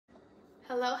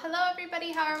Hello, hello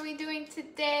everybody. How are we doing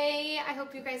today? I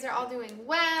hope you guys are all doing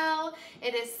well.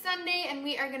 It is Sunday and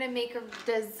we are gonna make a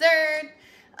dessert.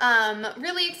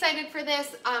 Really excited for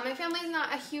this. My family's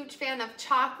not a huge fan of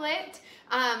chocolate,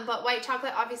 but white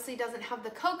chocolate obviously doesn't have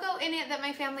the cocoa in it that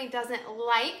my family doesn't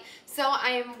like. So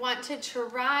I want to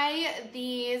try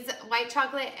these white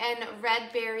chocolate and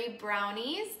red berry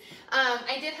brownies.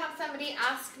 I did have somebody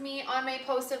ask me on my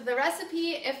post of the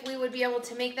recipe if we would be able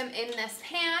to make them in this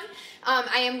pan.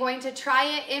 I am going to try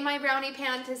it in my brownie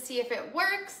pan to see if it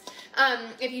works.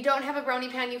 If you don't have a brownie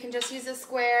pan, you can just use a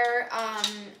square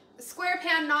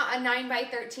pan, not a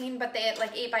 9x13, but they had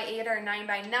like 8x8 or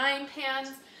 9x9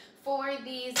 pans for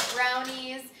these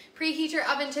brownies. Preheat your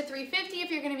oven to 350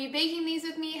 if you're going to be baking these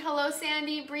with me. Hello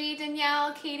Sandy, Bree,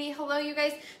 Danielle, Katie, hello you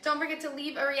guys. Don't forget to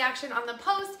leave a reaction on the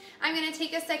post. I'm going to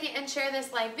take a second and share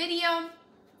this live video.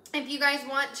 If you guys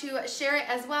want to share it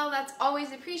as well, that's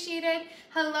always appreciated.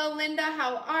 Hello Linda,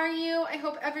 how are you? I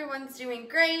hope everyone's doing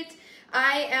great.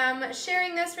 I am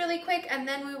sharing this really quick and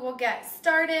then we will get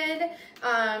started.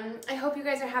 I hope you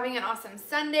guys are having an awesome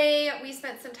Sunday. We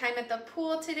spent some time at the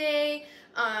pool today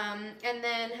and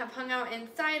then have hung out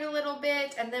inside a little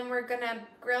bit, and then we're gonna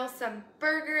grill some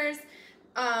burgers.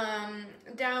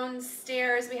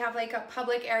 Downstairs we have like a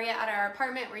public area at our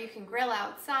apartment where you can grill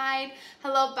outside.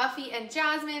 Hello Buffy and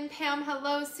Jasmine. Pam,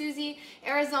 hello Susie.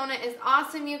 Arizona is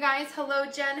awesome, you guys. Hello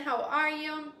Jen, how are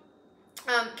you?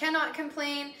 Cannot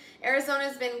complain.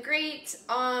 Arizona's been great.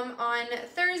 On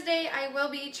Thursday I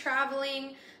will be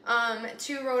traveling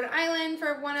to Rhode Island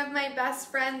for one of my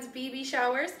best friend's baby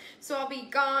showers. So I'll be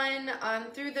gone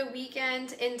through the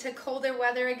weekend into colder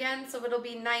weather again. So it'll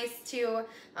be nice to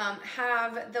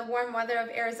have the warm weather of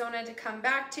Arizona to come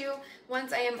back to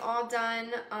once I am all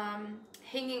done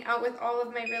hanging out with all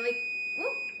of my really...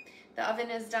 Whoop, the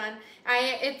oven is done.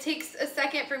 It takes a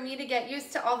second for me to get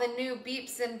used to all the new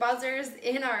beeps and buzzers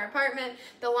in our apartment.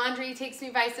 The laundry takes me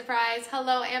by surprise.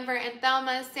 Hello Amber and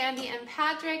Thelma, Sandy and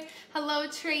Patrick. Hello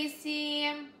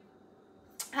Tracy.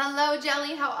 Hello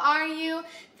Jelly, how are you?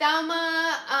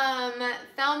 Thelma,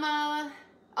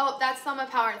 oh, that's Thelma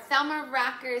Power. Thelma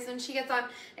Rackers, when she gets on,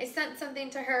 I sent something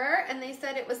to her and they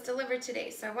said it was delivered today.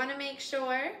 So I want to make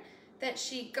sure that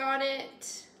she got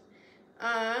it.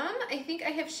 I think I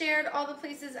have shared all the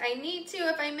places I need to.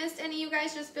 If I missed any, you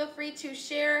guys just feel free to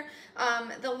share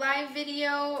the live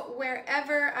video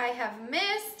wherever I have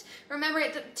missed. Remember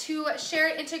to share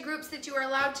it into groups that you are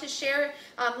allowed to share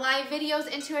live videos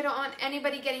into. I don't want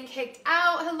anybody getting kicked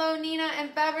out. Hello Nina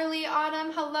and Beverly,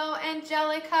 Autumn. Hello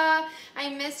Angelica. I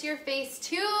miss your face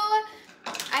too.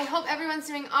 I hope everyone's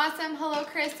doing awesome. Hello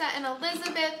Carissa and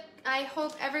Elizabeth. I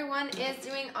hope everyone is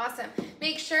doing awesome.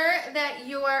 Make sure that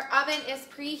your oven is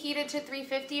preheated to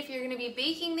 350 if you're going to be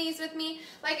baking these with me.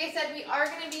 Like I said, we are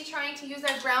going to be trying to use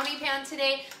our brownie pan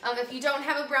today. If you don't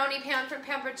have a brownie pan from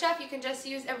Pampered Chef, you can just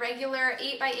use a regular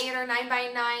 8x8 or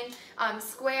 9x9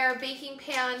 square baking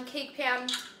pan, cake pan.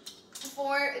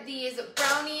 For these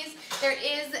brownies, there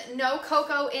is no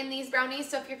cocoa in these brownies,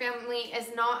 so if your family is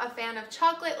not a fan of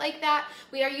chocolate like that,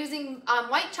 we are using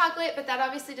white chocolate, but that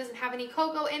obviously doesn't have any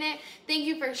cocoa in it. Thank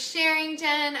you for sharing,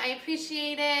 Jen. I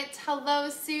appreciate it. Hello,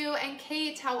 Sue and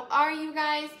Kate. How are you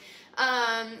guys?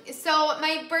 So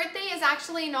my birthday is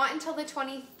actually not until the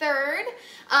 23rd,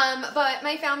 but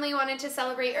my family wanted to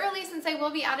celebrate early since I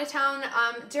will be out of town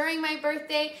during my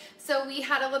birthday. So we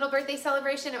had a little birthday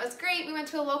celebration. It was great. We went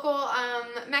to a local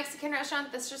Mexican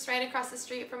restaurant that's just right across the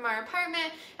street from our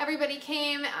apartment. Everybody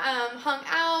came, hung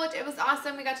out. It was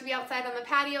awesome. We got to be outside on the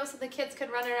patio so the kids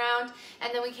could run around.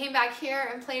 And then we came back here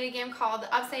and played a game called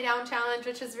the Upside Down Challenge,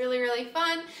 which was really, really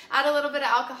fun. Add a little bit of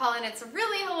alcohol and it's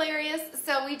really hilarious.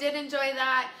 So we did enjoy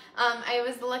that. I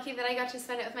was lucky that I got to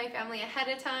spend it with my family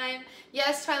ahead of time.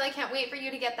 Yes, Twyla, can't wait for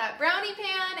you to get that brownie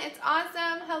pan. It's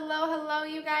awesome. Hello, hello,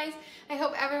 you guys. I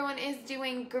hope everyone is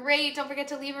doing great. Don't forget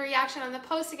to leave a reaction on the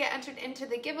post to get entered into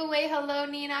the giveaway. Hello,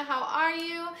 Nina. How are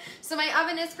you? So my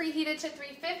oven is preheated to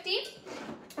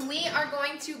 350. We are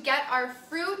going to get our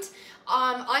fruit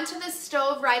onto the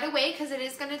stove right away because it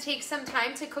is going to take some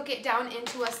time to cook it down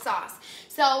into a sauce.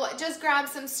 So just grab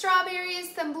some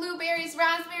strawberries, some blueberries,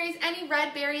 raspberries, any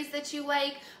red berries that you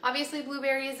like. Obviously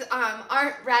blueberries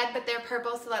aren't red, but they're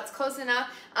purple, so that's close enough.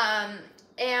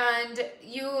 And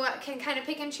you can kind of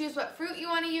pick and choose what fruit you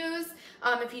want to use.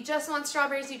 If you just want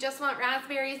strawberries, you just want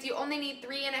raspberries, you only need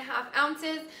 3.5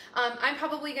 ounces. I'm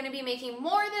probably going to be making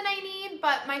more than I need,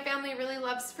 but my family really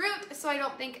loves fruit, so I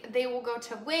don't think they will go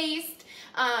to waste.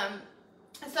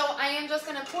 So I am just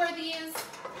gonna pour these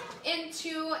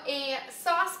into a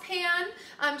saucepan.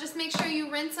 Just make sure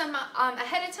you rinse them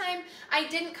ahead of time. I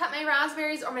didn't cut my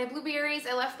raspberries or my blueberries.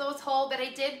 I left those whole, but I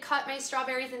did cut my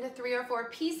strawberries into 3 or 4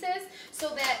 pieces so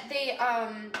that they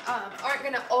aren't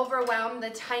gonna overwhelm the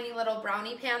tiny little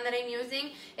brownie pan that I'm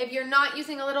using. If you're not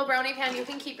using a little brownie pan, you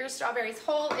can keep your strawberries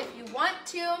whole if you want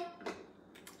to.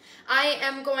 I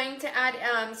am going to add,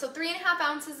 so 3.5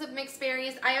 ounces of mixed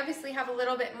berries. I obviously have a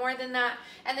little bit more than that.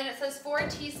 And then it says 4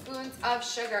 teaspoons of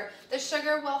sugar. The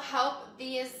sugar will help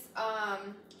these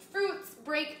fruits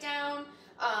break down.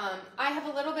 I have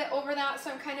a little bit over that,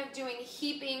 so I'm kind of doing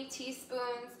heaping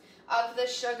teaspoons of the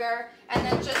sugar. And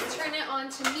then just turn it on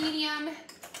to medium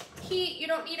heat. You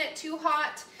don't need it too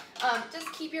hot. Just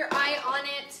keep your eye on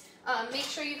it. Make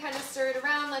sure you kind of stir it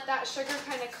around, let that sugar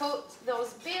kind of coat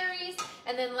those berries,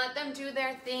 and then let them do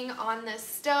their thing on the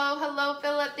stove. Hello,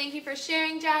 Philip. Thank you for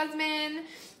sharing, Jasmine.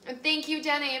 And thank you,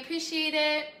 Jen. I appreciate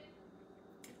it.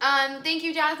 Thank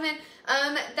you, Jasmine.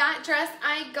 That dress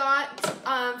I got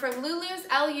from Lulu's,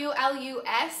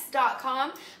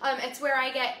 LULUS.com. It's where I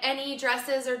get any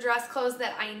dresses or dress clothes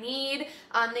that I need.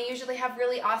 They usually have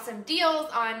really awesome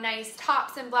deals on nice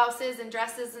tops and blouses and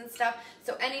dresses and stuff.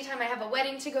 So anytime I have a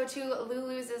wedding to go to,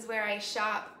 Lulu's is where I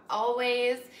shop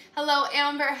always. Hello,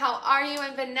 Amber. How are you?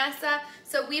 And Vanessa.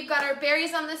 So we've got our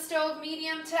berries on the stove,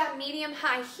 medium to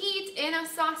medium-high heat in a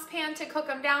saucepan to cook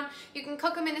them down. You can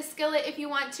cook them in a skillet if you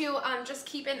want to. Just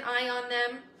keep an eye on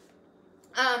them.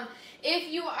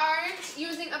 If you aren't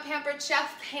using a Pampered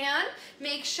Chef pan,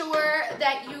 make sure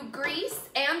that you grease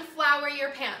and flour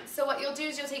your pan. So what you'll do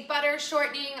is you'll take butter,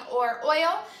 shortening, or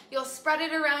oil. You'll spread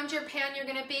it around your pan you're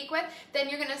gonna bake with. Then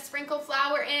you're gonna sprinkle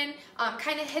flour in,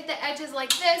 kind of hit the edges like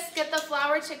this, get the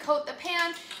flour to coat the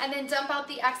pan, and then dump out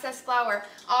the excess flour.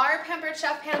 Our Pampered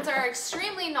Chef pans are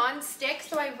extremely non-stick,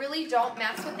 so I really don't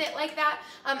mess with it like that.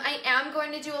 I am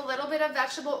going to do a little bit of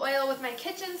vegetable oil with my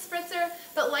kitchen spritzer,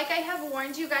 but like I have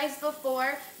warned you guys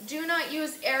before, do not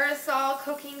use aerosol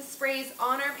cooking sprays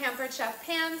on our Pampered Chef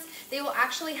pans. They will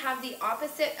actually have the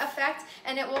opposite effect,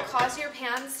 and it will cause your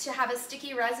pans to have a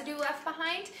sticky residue left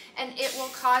behind, and it will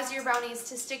cause your brownies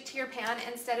to stick to your pan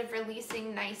instead of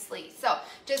releasing nicely. So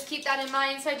just keep that in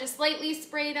mind. So I just lightly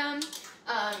sprayed them.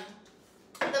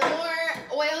 The more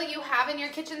oil you have in your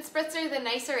kitchen spritzer, the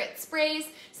nicer it sprays.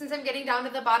 Since I'm getting down to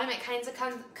the bottom, it kind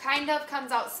of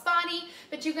comes out spotty,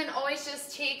 but you can always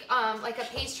just take like a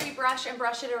pastry brush and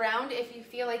brush it around if you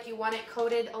feel like you want it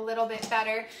coated a little bit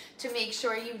better to make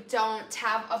sure you don't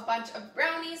have a bunch of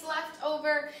brownies left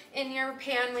over in your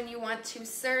pan when you want to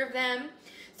serve them.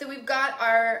 So we've got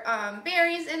our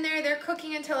berries in there. They're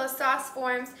cooking until a sauce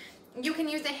forms. You can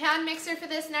use a hand mixer for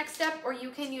this next step, or you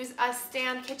can use a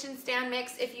kitchen stand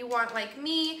mix if you want like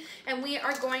me. And we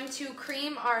are going to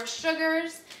cream our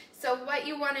sugars. So what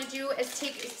you want to do is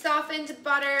take softened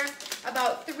butter,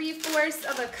 about 3/4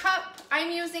 of a cup.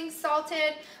 I'm using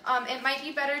salted. It might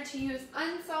be better to use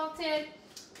unsalted,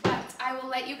 but I will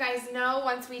let you guys know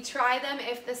once we try them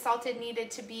if the salted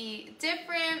needed to be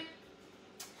different.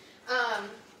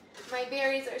 My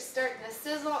berries are starting to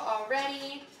sizzle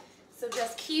already. So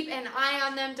just keep an eye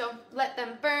on them. Don't let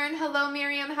them burn. Hello,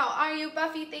 Miriam. How are you?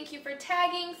 Buffy, thank you for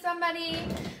tagging somebody.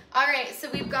 All right, so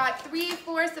we've got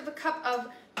 3/4 of a cup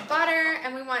of butter,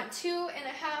 and we want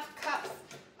 2.5 cups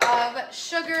of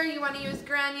sugar. You want to use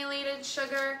granulated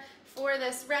sugar for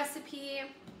this recipe.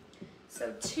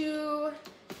 So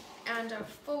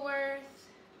 2.25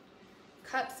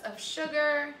 cups of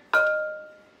sugar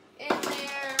in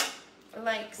there,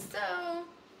 like so.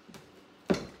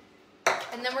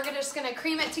 And then we're just gonna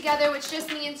cream it together, which just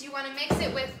means you wanna mix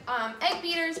it with egg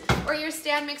beaters or your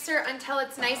stand mixer until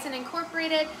it's nice and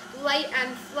incorporated, light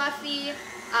and fluffy.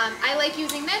 I like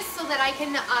using this so that I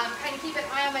can kind of keep an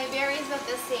eye on my berries at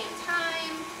the same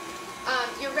time.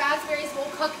 Your raspberries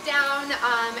will cook down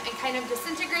and kind of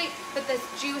disintegrate, but this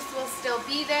juice will still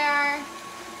be there.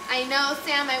 I know,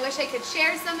 Sam, I wish I could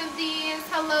share some of these.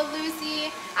 Hello,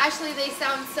 Lucy. Actually, they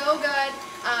sound so good.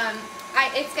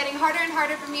 It's getting harder and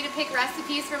harder for me to pick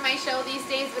recipes for my show these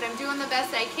days, but I'm doing the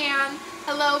best I can.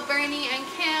 Hello, Bernie and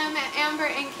Kim, Amber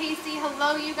and Casey.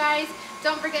 Hello, you guys.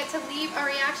 Don't forget to leave a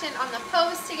reaction on the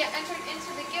post to get entered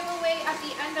into the giveaway at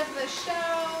the end of the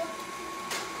show.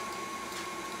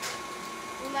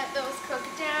 Let those cook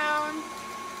down.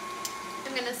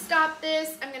 I'm gonna stop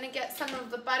this. I'm gonna get some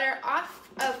of the butter off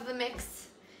of the mixer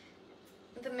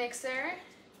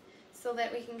so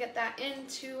that we can get that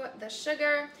into the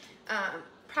sugar.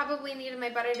 Probably needed my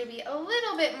butter to be a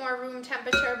little bit more room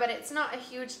temperature, but it's not a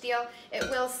huge deal. It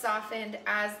will soften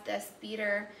as this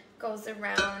beater goes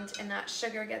around and that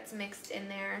sugar gets mixed in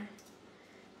there.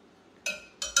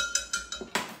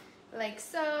 like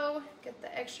so. Get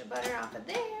the extra butter off of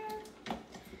there.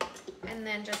 And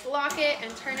then just lock it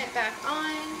and turn it back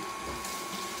on.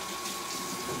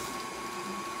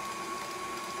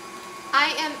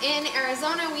 I am in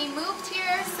Arizona. We moved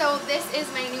here, so this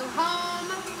is my new home.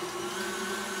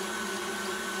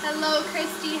 Hello,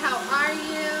 Christy. How are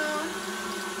you?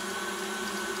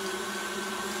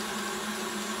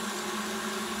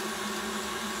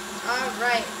 All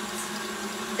right.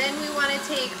 Then we want to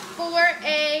take 4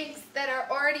 eggs that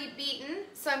are already beaten.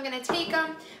 So I'm going to take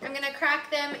them, I'm going to crack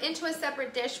them into a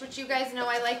separate dish, which you guys know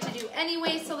I like to do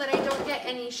anyway so that I don't get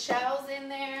any shells in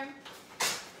there.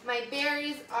 My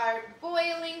berries are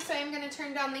boiling, so I'm going to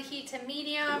turn down the heat to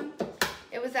medium.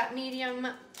 It was at medium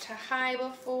to high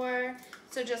before.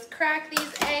 So just crack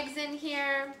these eggs in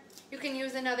here. You can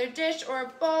use another dish or a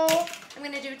bowl. I'm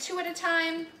going to do 2 at a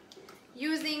time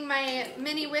using my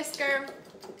mini whisker.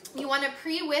 You want to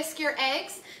pre-whisk your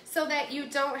eggs so that you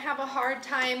don't have a hard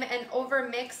time and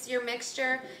over-mix your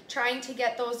mixture trying to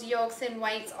get those yolks and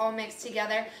whites all mixed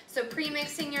together. So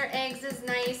pre-mixing your eggs is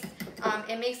nice.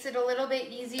 It makes it a little bit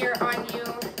easier on you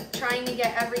trying to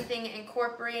get everything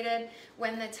incorporated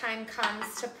when the time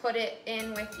comes to put it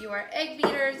in with your egg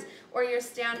beaters or your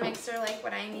stand mixer like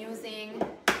what I'm using.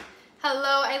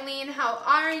 Hello, Eileen, how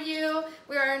are you?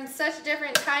 We are in such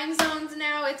different time zones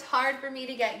now. It's hard for me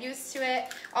to get used to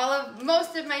it.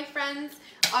 Most of my friends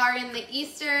are in the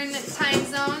Eastern time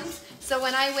zones. So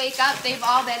when I wake up, they've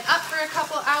all been up for a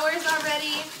couple hours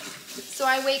already. So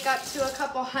I wake up to a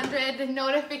couple hundred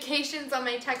notifications on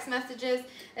my text messages,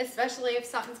 especially if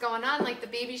something's going on, like the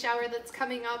baby shower that's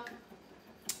coming up.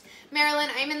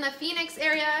 Maryland, I'm in the Phoenix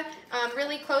area,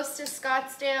 really close to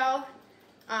Scottsdale.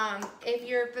 If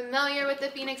you're familiar with the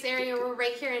Phoenix area, we're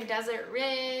right here in Desert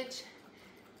Ridge.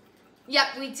 Yep,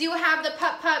 we do have the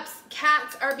pups.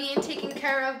 Cats are being taken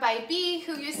care of by Bee,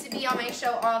 who used to be on my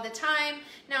show all the time.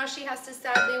 Now she has to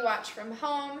sadly watch from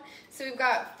home. So we've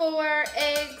got 4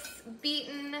 eggs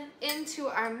beaten into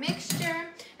our mixture.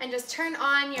 And just turn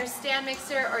on your stand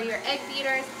mixer or your egg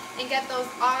beaters and get those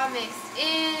all mixed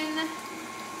in.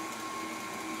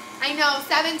 I know,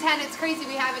 7:10, it's crazy.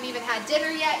 We haven't even had dinner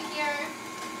yet here.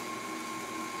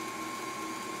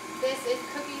 This is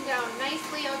cooking down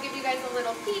nicely. I'll give you guys a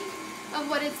little peek of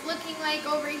what it's looking like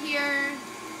over here.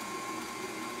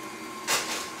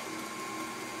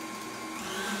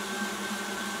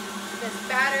 This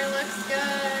batter looks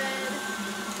good.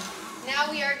 Now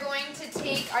we are going to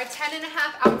take our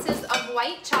 10.5 ounces of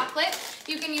white chocolate.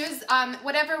 You can use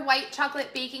whatever white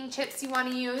chocolate baking chips you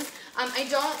want to use. I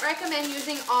don't recommend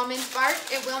using almond bark.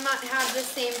 It will not have the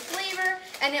same flavor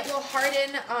and it will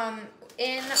harden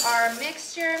in our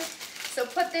mixture. So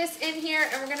put this in here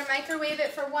and we're going to microwave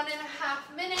it for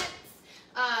 1.5 minutes.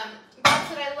 That's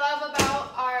what I love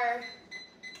about our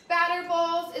batter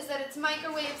bowls is that it's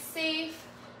microwave safe.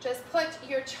 Just put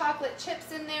your chocolate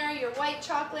chips in there, your white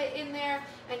chocolate in there,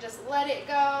 and just let it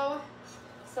go.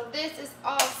 So this is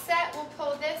all set. We'll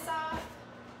pull this off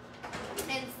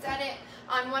and set it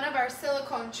on one of our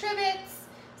silicone trivets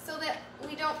so that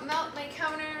we don't melt my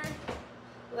counter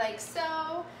like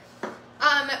so.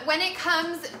 When it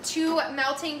comes to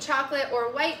melting chocolate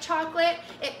or white chocolate,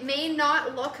 it may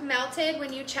not look melted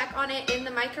when you check on it in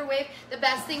the microwave. The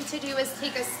best thing to do is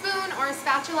take a spoon or a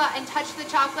spatula and touch the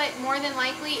chocolate. More than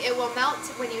likely, it will melt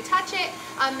when you touch it.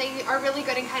 They are really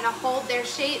good and kind of hold their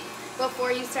shape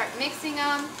before you start mixing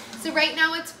them. So right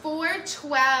now it's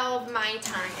 4:12 my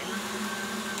time,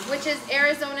 which is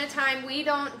Arizona time. We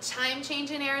don't time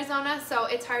change in Arizona, so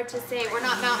it's hard to say. We're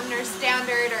not Mountain or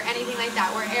Standard or anything like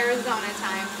that. We're Arizona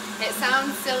time. It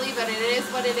sounds silly, but it is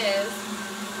what it is.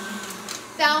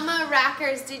 Thelma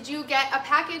Rackers, did you get a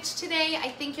package today? I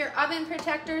think your oven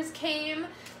protectors came.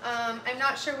 I'm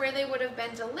not sure where they would have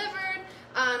been delivered,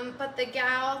 but the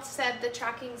gal said, the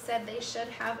tracking said they should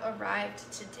have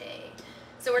arrived today.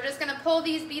 So we're just gonna pull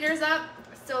these beaters up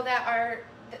so that our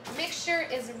mixture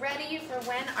is ready for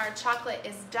when our chocolate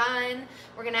is done.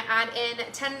 We're gonna add in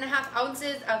 10.5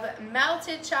 ounces of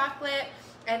melted chocolate,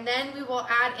 and then we will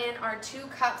add in our 2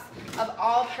 cups of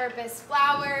all-purpose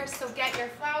flour. So get your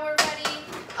flour ready.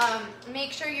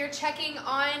 Make sure you're checking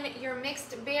on your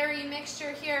mixed berry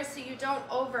mixture here so you don't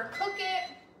overcook it.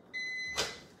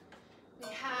 We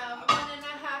have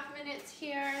 1.5 minutes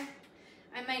here.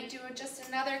 I might do just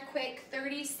another quick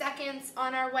 30 seconds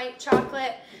on our white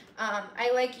chocolate.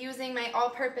 I like using my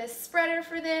all-purpose spreader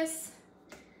for this.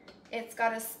 It's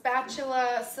got a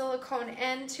spatula silicone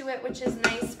end to it, which is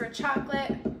nice for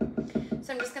chocolate.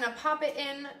 So I'm just gonna pop it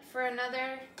in for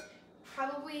another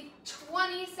probably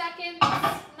 20 seconds,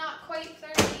 not quite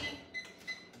 30.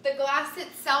 The glass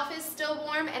itself is still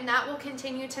warm, and that will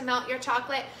continue to melt your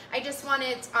chocolate. I just want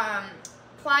it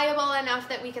pliable enough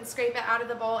that we can scrape it out of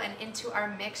the bowl and into our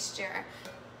mixture.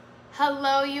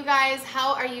 Hello, you guys.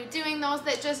 How are you doing? Those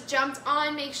that just jumped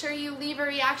on, make sure you leave a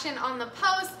reaction on the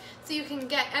post so you can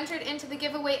get entered into the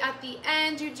giveaway at the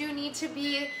end. You do need to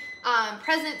be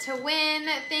present to win.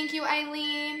 Thank you,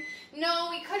 Eileen. No,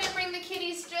 we couldn't bring the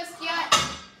kitties just yet,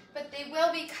 but they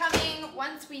will be coming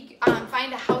once we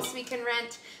find a house we can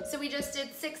rent. So we just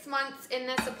did 6 months in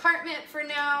this apartment for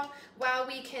now while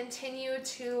we continue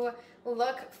to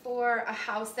look for a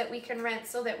house that we can rent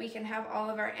so that we can have all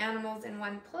of our animals in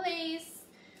one place.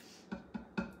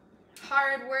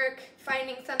 Hard work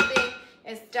finding something.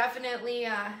 Is definitely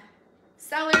a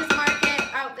seller's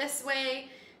market out this way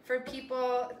for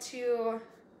people to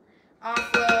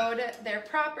offload their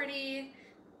property.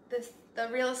 The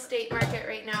real estate market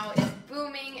right now is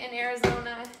booming in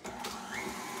Arizona.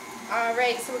 All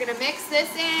right, so we're gonna mix this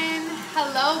in.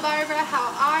 Hello, Barbara, how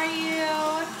are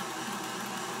you?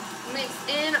 Mix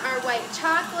in our white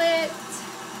chocolate.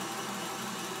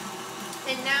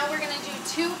 And now we're gonna do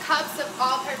 2 cups of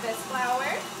all-purpose flour.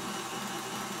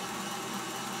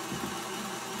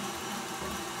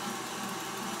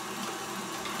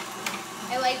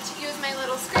 I like to use my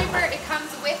little scraper. It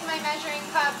comes with my measuring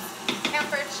cup.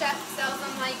 Pampered Chef sells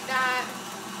them like that.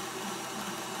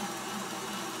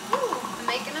 Ooh, I'm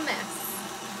making a mess.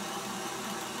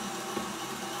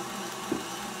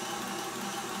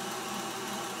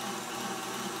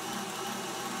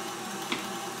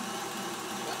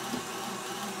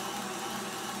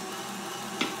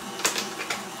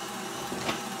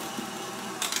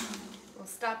 We'll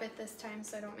stop it this time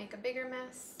so I don't make a bigger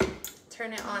mess.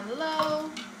 Turn it on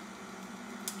low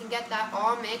and get that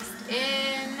all mixed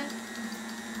in.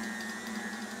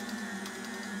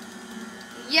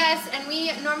 Yes, and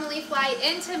we normally fly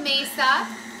into Mesa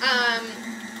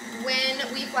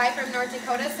when we fly from North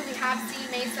Dakota, so we have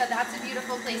seen Mesa. That's a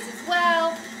beautiful place as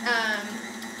well,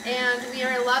 and we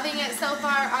are loving it so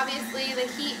far. Obviously,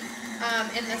 the heat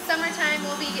in the summertime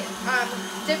will be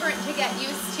different to get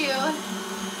used to.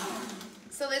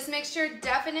 So this mixture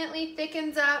definitely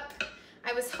thickens up.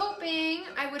 I was hoping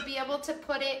I would be able to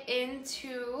put it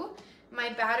into my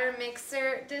batter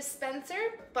mixer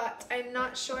dispenser, but I'm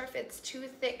not sure if it's too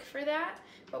thick for that,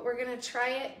 but we're gonna try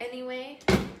it anyway.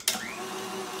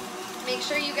 Make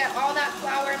sure you get all that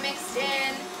flour mixed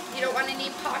in. You don't want any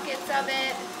pockets of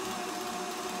it.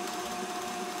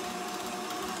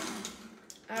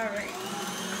 All right.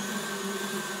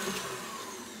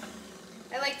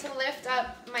 I like to lift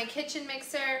up my kitchen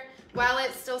mixer while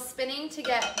it's still spinning to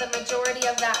get the majority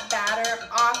of that batter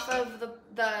off of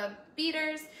the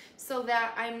beaters so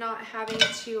that I'm not having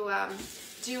to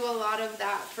do a lot of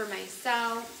that for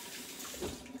myself.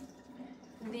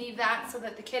 Leave that so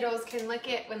that the kiddos can lick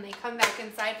it when they come back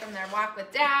inside from their walk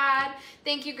with Dad.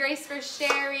 Thank you, Grace, for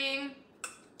sharing.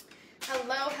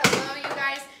 Hello, you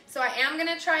guys. So I am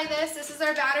gonna try this. This is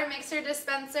our batter mixer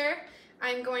dispenser.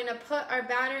 I'm going to put our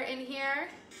batter in here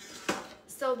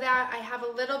so that I have a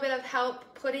little bit of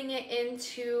help putting it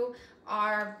into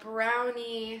our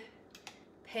brownie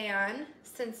pan,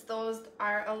 since those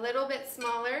are a little bit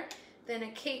smaller than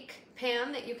a cake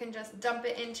pan that you can just dump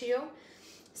it into.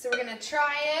 So we're gonna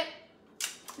try it.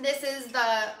 This is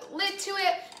the lid to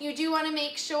it. You do wanna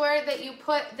make sure that you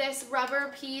put this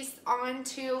rubber piece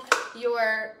onto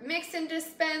your mix and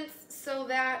dispense so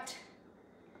that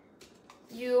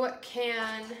you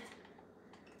can,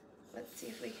 let's see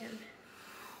if we can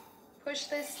push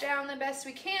this down the best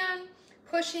we can.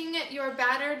 Pushing your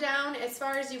batter down as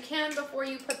far as you can before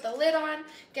you put the lid on,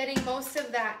 getting most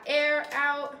of that air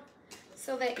out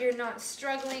so that you're not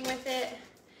struggling with it.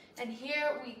 And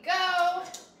here we go.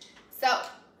 So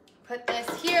put this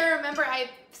here. Remember, I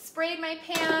sprayed my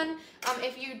pan.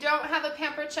 If you don't have a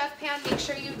Pampered Chef pan, make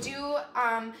sure you do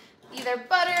either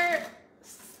butter,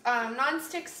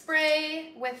 non-stick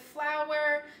spray with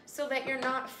flour so that you're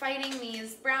not fighting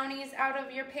these brownies out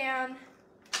of your pan.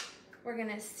 We're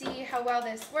gonna see how well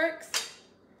this works.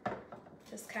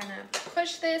 Just kind of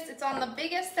push this. It's on the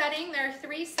biggest setting. There are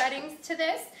 3 settings to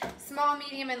this: small,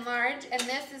 medium, and large, and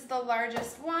this is the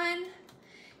largest one.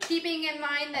 Keeping in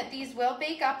mind that these will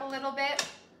bake up a little bit,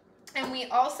 and we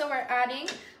also are adding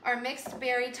our mixed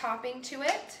berry topping to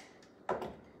it.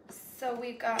 So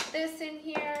we've got this in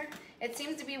here. It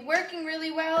seems to be working really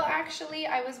well, actually.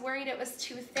 I was worried it was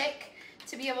too thick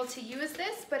to be able to use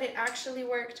this, but it actually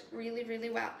worked really, really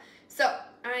well. So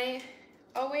I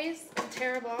always am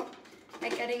terrible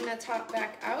at getting the top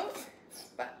back out,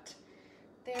 but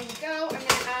there you go. I'm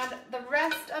gonna add the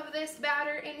rest of this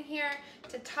batter in here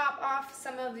to top off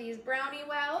some of these brownie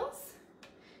wells.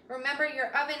 Remember, your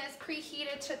oven is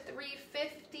preheated to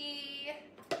 350.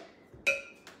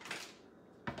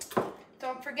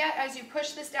 Don't forget, as you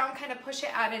push this down, kind of push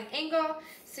it at an angle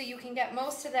so you can get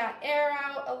most of that air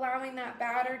out, allowing that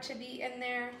batter to be in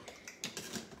there.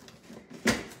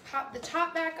 Pop the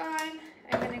top back on.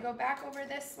 I'm going to go back over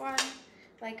this one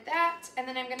like that, and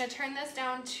then I'm going to turn this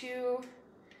down to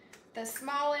the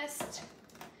smallest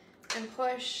and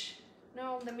push,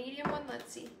 no, the medium one,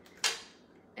 let's see,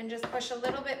 and just push a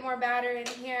little bit more batter in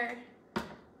here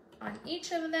on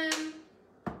each of them,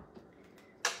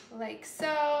 like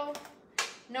so.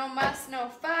 No muss, no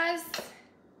fuzz,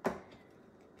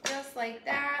 just like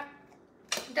that.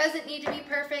 Doesn't need to be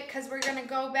perfect because we're gonna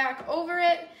go back over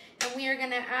it and we are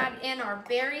gonna add in our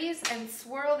berries and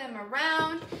swirl them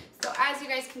around. So as you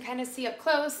guys can kind of see up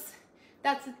close,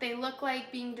 that's what they look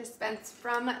like being dispensed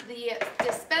from the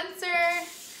dispenser.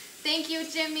 Thank you,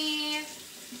 Jimmy.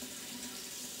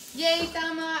 Yay,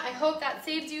 Thelma. I hope that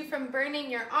saves you from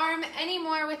burning your arm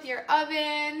anymore with your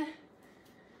oven.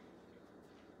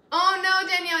 Oh no,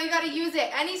 Danielle, you gotta use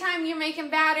it. Anytime you're making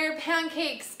batter,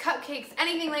 pancakes, cupcakes,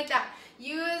 anything like that,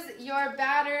 use your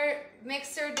batter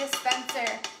mixer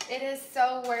dispenser. It is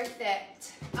so worth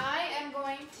it. I am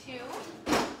going to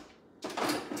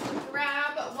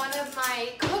grab one of my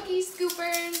cookie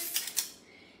scoopers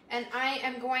and I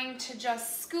am going to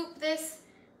just scoop this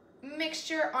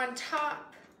mixture on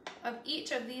top of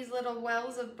each of these little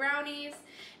wells of brownies,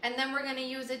 and then we're gonna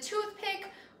use a toothpick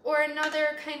or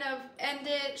another kind of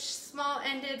ended, small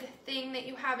ended thing that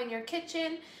you have in your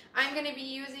kitchen. I'm gonna be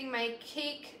using my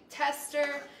cake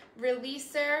tester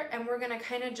releaser, and we're gonna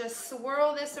kind of just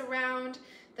swirl this around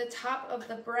the top of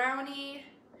the brownie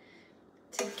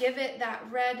to give it that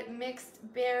red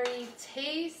mixed berry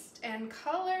taste and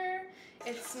color.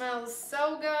 It smells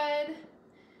so good.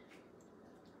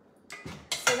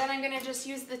 So then I'm gonna just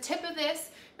use the tip of this.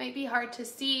 Might be hard to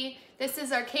see. This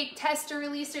is our cake tester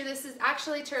releaser. This is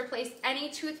actually to replace any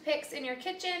toothpicks in your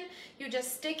kitchen. You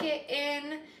just stick it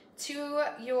in to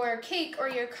your cake or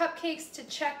your cupcakes to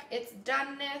check its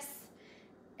doneness,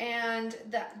 and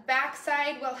the back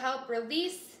side will help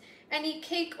release any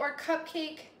cake or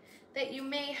cupcake that you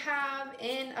may have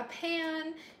in a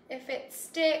pan. If it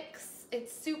sticks,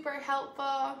 it's super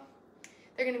helpful.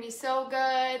 They're gonna be so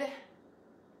good.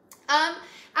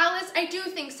 Alice, I do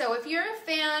think so. If you're a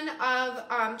fan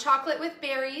of chocolate with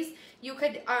berries, you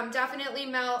could definitely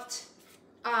melt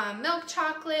milk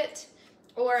chocolate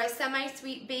or a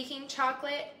semi-sweet baking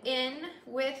chocolate in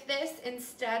with this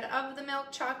instead of the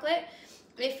milk chocolate.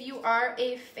 If you are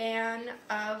a fan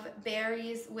of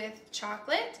berries with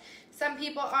chocolate, some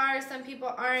people are, some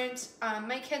people aren't.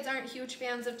 My kids aren't huge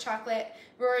fans of chocolate.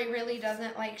 Rory really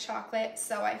doesn't like chocolate,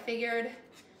 so I figured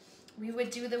we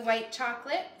would do the white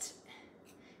chocolate.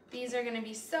 These are gonna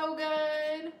be so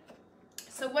good.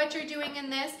 So what you're doing in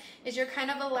this is you're kind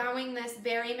of allowing this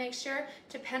berry mixture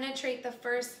to penetrate the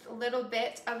first little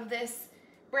bit of this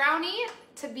brownie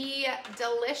to be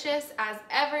delicious as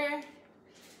ever.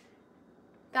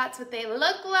 That's what they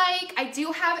look like. I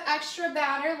do have extra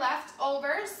batter left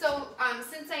over, so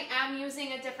since I am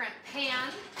using a different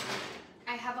pan,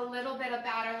 I have a little bit of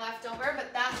batter left over,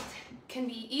 but that can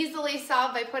be easily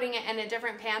solved by putting it in a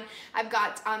different pan. I've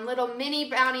got little mini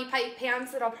brownie pipe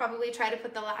pans that I'll probably try to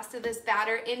put the last of this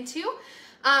batter into.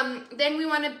 Then we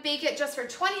want to bake it just for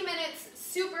 20 minutes,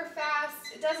 super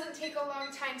fast. It doesn't take a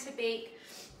long time to bake.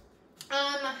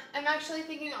 I'm actually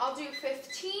thinking I'll do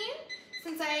 15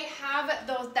 since I have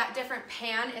that different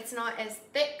pan. It's not as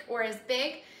thick or as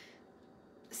big.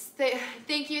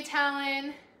 Thank you,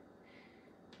 Talon.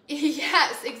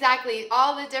 Yes, exactly.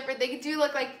 All the different, they do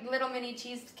look like little mini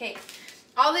cheesecakes.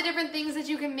 All the different things that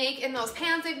you can make in those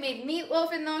pans. I've made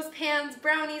meatloaf in those pans,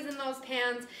 brownies in those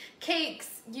pans,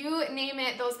 cakes, you name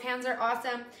it. Those pans are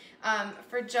awesome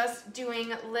for just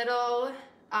doing little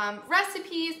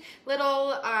recipes,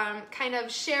 little kind of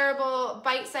shareable,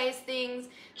 bite-sized things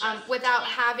without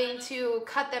having to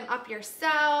cut them up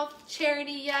yourself.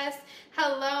 Charity, yes.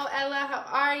 Hello, Ella, how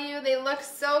are you? They look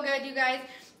so good, you guys.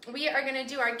 We are gonna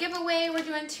do our giveaway. We're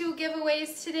doing 2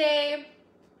 giveaways today.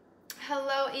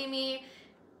 Hello, Amy.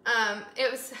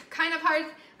 It was kind of hard.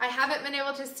 I haven't been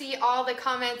able to see all the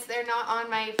comments. They're not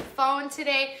on my phone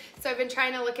today, so I've been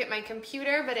trying to look at my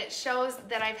computer, but it shows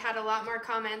that I've had a lot more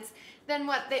comments than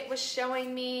what it was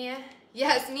showing me.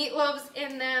 Yes, meatloaves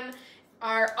in them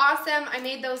are awesome. I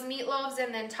made those meatloaves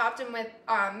and then topped them with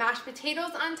mashed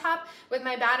potatoes on top with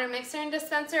my batter mixer and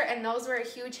dispenser, and those were a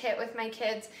huge hit with my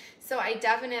kids. So I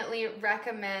definitely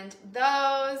recommend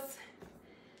those.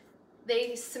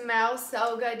 They smell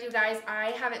so good, you guys.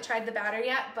 I haven't tried the batter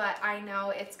yet, but I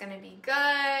know it's gonna be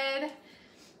good.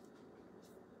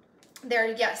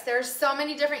 Yes, there's so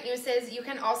many different uses. You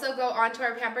can also go onto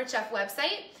our Pampered Chef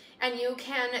website and you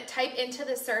can type into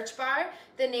the search bar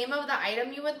the name of the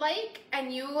item you would like,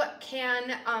 and you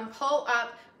can pull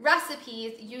up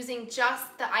recipes using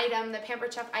just the item, the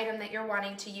Pampered Chef item that you're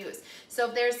wanting to use. So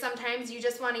if there's sometimes you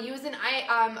just want to use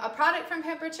a product from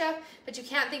Pampered Chef, but you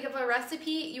can't think of a recipe,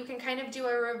 you can kind of do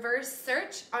a reverse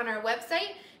search on our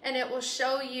website, and it will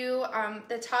show you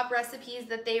the top recipes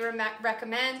that they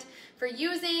recommend for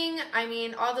using. I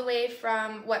mean, all the way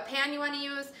from what pan you want to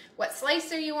use, what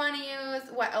slicer you want to use,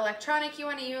 what electronic you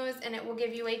want to use, and it will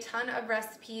give you a ton of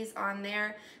recipes on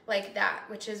there like that,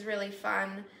 which is really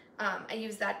fun. I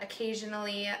use that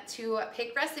occasionally to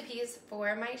pick recipes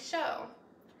for my show.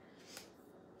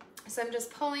 So I'm just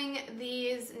pulling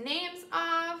these names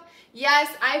off.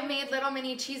 Yes, I've made little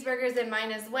mini cheeseburgers in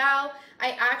mine as well.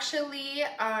 I actually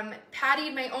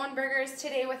pattied my own burgers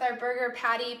today with our burger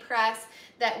patty press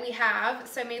that we have.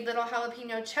 So I made little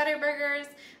jalapeno cheddar burgers.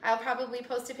 I'll probably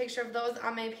post a picture of those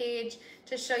on my page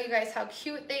to show you guys how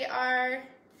cute they are.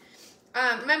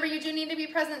 Remember, you do need to be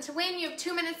present to win. You have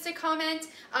 2 minutes to comment.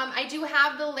 I do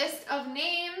have the list of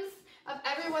names of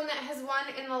everyone that has won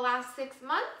in the last 6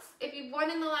 months. If you've won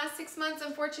in the last 6 months,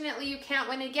 unfortunately, you can't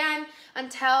win again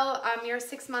until your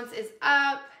 6 months is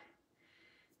up.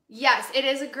 Yes, it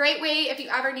is a great way. If you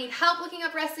ever need help looking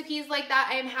up recipes like that,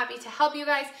 I am happy to help you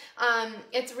guys.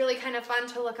 It's really kind of fun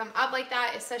to look them up like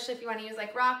that, especially if you want to use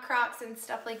like rock crocs and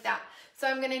stuff like that. So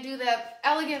I'm going to do the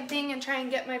elegant thing and try and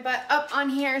get my butt up on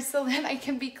here so that I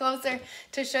can be closer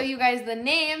to show you guys the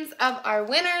names of our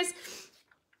winners.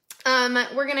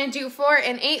 We're going to do 4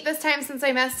 and 8 this time since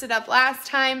I messed it up last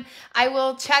time. I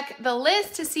will check the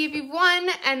list to see if you've won,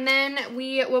 and then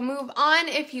we will move on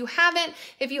if you haven't.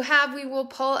 If you have, we will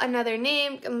pull another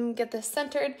name. I'm going to get this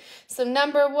centered. So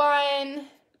number 1,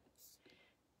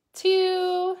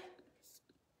 2,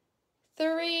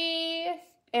 3,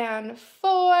 and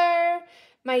 4.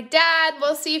 My dad,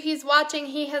 we'll see if he's watching.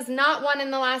 He has not won in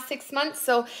the last 6 months.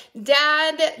 So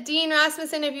Dad, Dean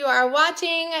Rasmussen, if you are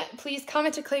watching, please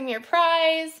comment to claim your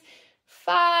prize.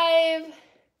 5,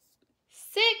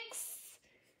 6,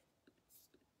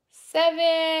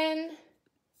 7,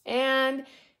 and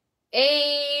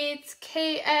 8.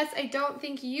 KS, I don't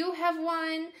think you have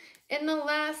won in the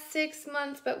last 6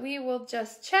 months, but we will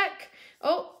just check.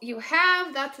 Oh, you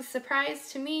have. That's a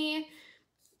surprise to me.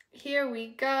 Here we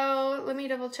go. Let me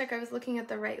double check I was looking at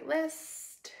the right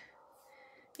list.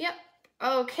 Yep.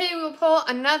 Okay, we'll pull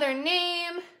another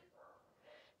name.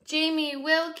 Jamie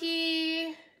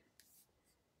Wilkie.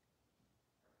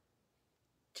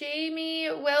 Jamie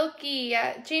Wilkie.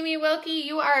 Jamie Wilkie,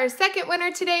 you are our second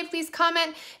winner today. Please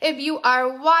comment if you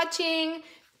are watching.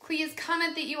 Please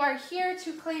comment that you are here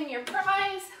to claim your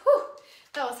prize. Whew,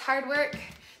 that was hard work.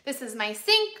 This is my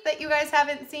sink that you guys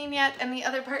haven't seen yet, and the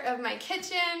other part of my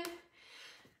kitchen.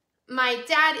 My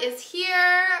dad is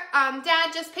here.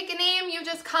 Dad, just pick a name. You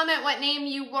just comment what name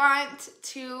you want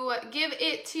to give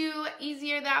it to.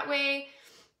 Easier that way.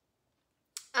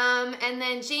 And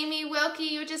then Jamie Wilkie,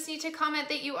 you just need to comment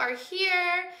that you are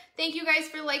here. Thank you guys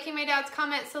for liking my dad's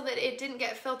comment so that it didn't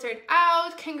get filtered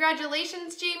out.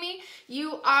 Congratulations, Jamie.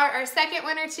 You are our second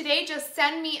winner today. Just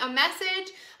send me a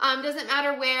message. Doesn't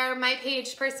matter where, my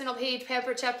page, personal page,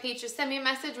 Pampered Chef page, just send me a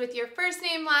message with your first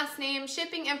name, last name,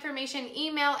 shipping information,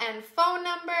 email, and phone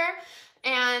number,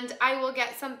 and I will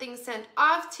get something sent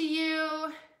off to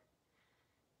you.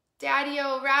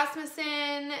 Daddy-O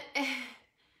Rasmussen.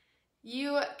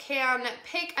 You can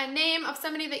pick a name of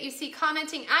somebody that you see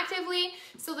commenting actively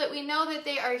so that we know that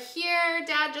they are here.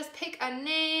 Dad, just pick a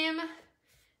name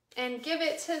and give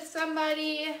it to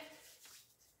somebody.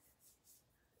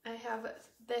 I have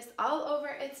this all over.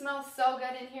 It smells so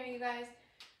good in here, you guys.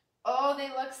 Oh, they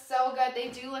look so good. They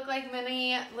do look like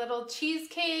mini little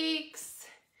cheesecakes.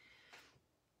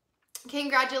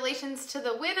 Congratulations to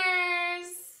the winners.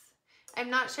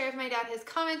 I'm not sure if my dad has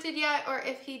commented yet or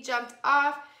if he jumped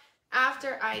off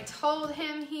after I told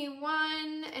him he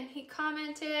won and he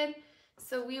commented.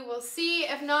 So we will see.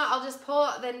 If not, I'll just pull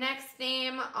the next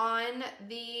name on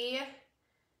the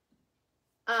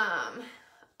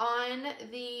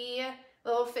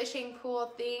little fishing pool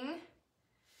thing.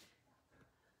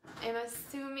 I'm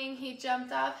assuming he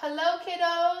jumped off. Hello,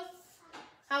 kiddos.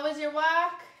 How was your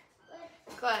walk?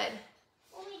 Good.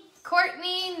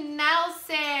 Courtney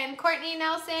Nelson. Courtney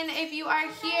Nelson, if you are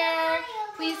here,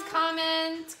 please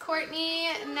comment. Courtney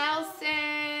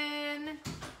Nelson.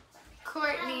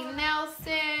 Courtney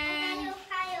Nelson.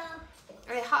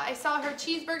 I saw her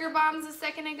cheeseburger bombs a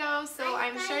second ago, so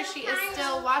I'm sure she is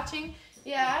still watching.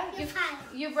 Yeah,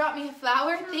 you brought me a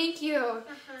flower? Thank you.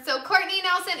 So Courtney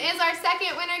Nelson is our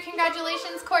second winner.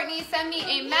 Congratulations, Courtney. Send me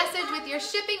a message with your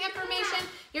shipping information,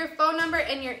 your phone number,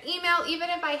 and your email. Even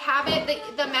if I have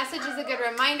it, the message is a good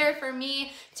reminder for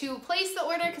me to place the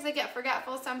order because I get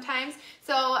forgetful sometimes.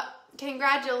 So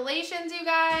congratulations, you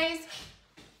guys.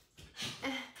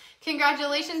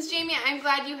 Congratulations, Jamie. I'm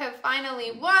glad you have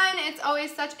finally won. It's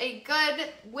always such a good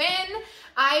win.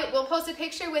 I will post a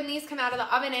picture when these come out of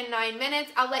the oven in 9 minutes.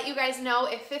 I'll let you guys know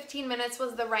if 15 minutes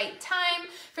was the right time.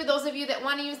 For those of you that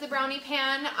want to use the brownie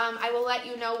pan, I will let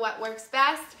you know what works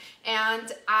best.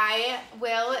 And I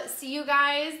will see you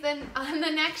guys then on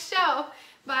the next show.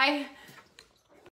 Bye.